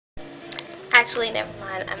actually, never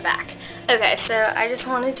mind, I'm back. Okay, so I just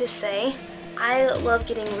wanted to say, I love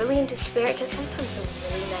getting really into spirit because sometimes I'm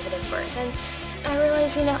a really negative person. And I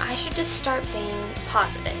realize, I should just start being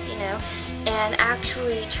positive, and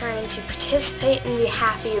actually trying to participate and be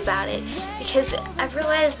happy about it, because I've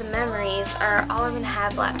realized the memories are all I'm going to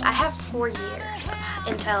have left. I have 4 years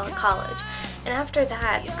until college, and after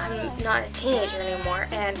that, I'm not a teenager anymore,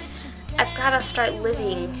 and I've got to start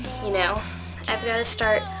living, I've got to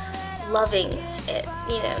start loving it,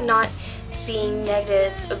 not being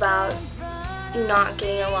negative about not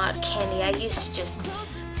getting a lot of candy. I used to just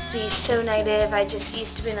be so negative. I just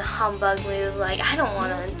used to be in a humbug mood, like I don't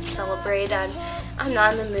want to celebrate, I'm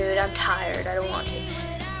not in the mood, I'm tired, I don't want to.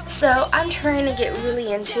 So I'm trying to get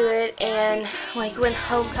really into it, and like when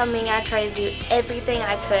homecoming I tried to do everything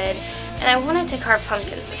I could, and I wanted to carve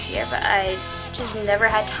pumpkins this year, but I just never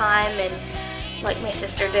had time, and like my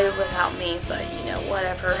sister did it without me, but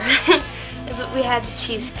whatever. But we had the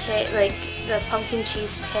cheesecake, like the pumpkin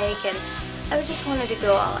cheesecake, and I just wanted to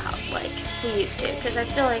go all out like we used to, because I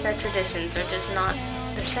feel like our traditions are just not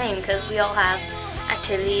the same, because we all have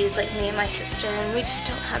activities, like me and my sister, and we just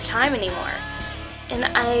don't have time anymore. And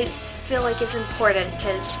I feel like it's important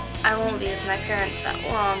because I won't be with my parents that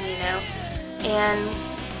long, and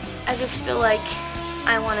I just feel like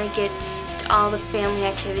I want to get to all the family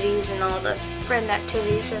activities and all the friend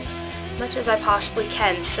activities as much as I possibly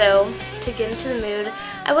can. So to get into the mood,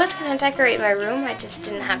 I was going to decorate my room, I just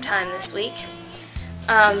didn't have time this week.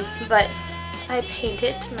 But I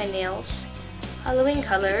painted my nails Halloween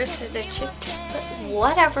colors, so they're chipped, but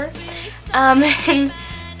whatever. And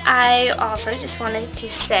I also just wanted to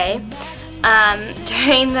say,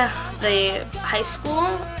 during the high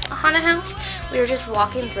school haunted house, we were just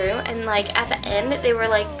walking through, and like at the end they were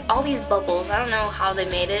like all these bubbles. I don't know how they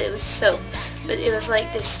made it. It was soap, but it was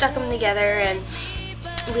like they stuck them together, and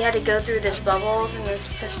we had to go through this bubbles, and we were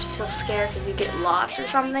supposed to feel scared because you get lost or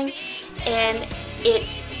something. And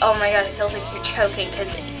oh my god, it feels like you're choking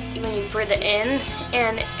because when you breathe it in,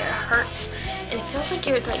 and it hurts, and it feels like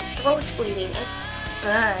your throat's bleeding.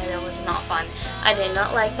 That was not fun. I did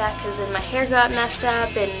not like that, because then my hair got messed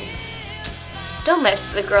up, and don't mess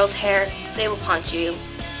with the girl's hair. They will punch you.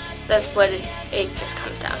 That's what it just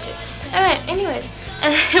comes down to. Alright, anyways,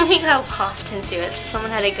 and then we got lost into it, so someone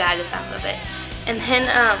had to guide us out of it. And then,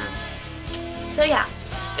 so yeah,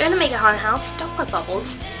 if you're gonna make a haunted house, don't put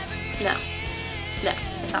bubbles. No,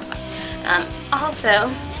 it's not fun. Also,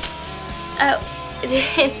 I,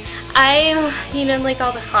 like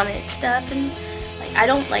all the haunted stuff, and I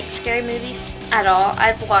don't like scary movies at all.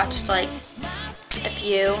 I've watched like a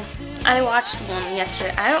few. I watched one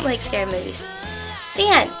yesterday. I don't like scary movies. The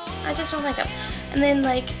end. I just don't like them. And then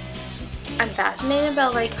I'm fascinated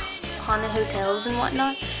about haunted hotels and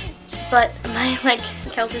whatnot. But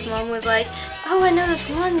Kelsey's mom was like, oh, I know this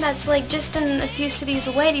one that's just in a few cities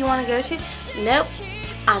away. Do you want to go to? Nope.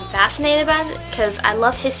 I'm fascinated about it because I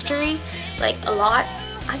love history a lot.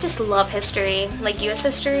 I just love history, U.S.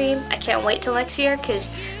 history. I can't wait till next year, because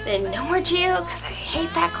then no more geo, because I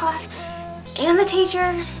hate that class. And the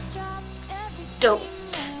teacher, don't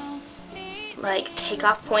take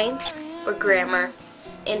off points for grammar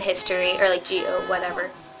in history or geo,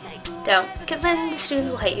 whatever. Don't, because then the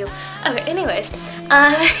students will hate you. Okay, anyways,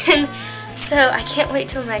 and so I can't wait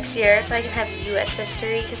till next year so I can have U.S.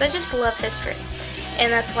 history, because I just love history.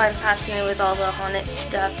 And that's why I'm fascinated with all the haunted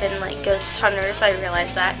stuff and ghost hunters. I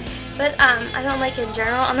realized that. But I don't like it in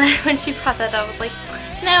general. And then when she brought that up, I was like,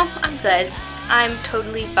 no, I'm good. I'm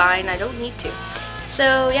totally fine. I don't need to.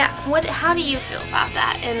 So yeah, how do you feel about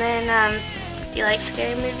that? And then do you like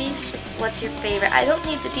scary movies? What's your favorite? I don't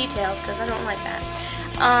need the details because I don't like that.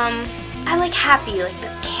 I like happy,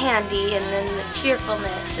 the candy, and then the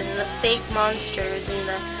cheerfulness, and the fake monsters, and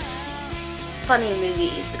the funny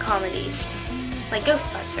movies, the comedies. Like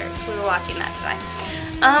Ghostbusters, we were watching that today.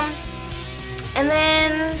 And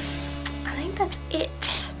then I think that's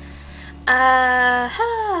it.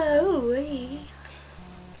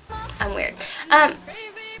 I'm weird.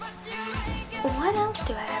 What else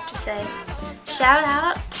do I have to say? Shout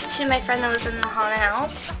out to my friend that was in the haunted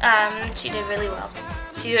house. She did really well.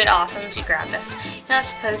 She did awesome. She grabbed us. You're not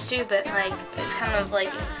supposed to, but it's kind of an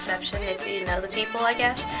exception if you know the people, I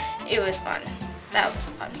guess. It was fun. That was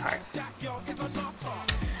the fun part.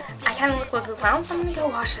 I kind of look like a clown, so I'm going to go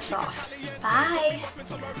wash this off. Bye!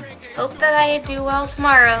 Hope that I do well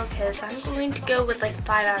tomorrow, because I'm going to go with 5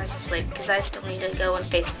 hours of sleep, because I still need to go on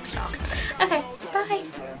Facebook stalk. Okay, bye!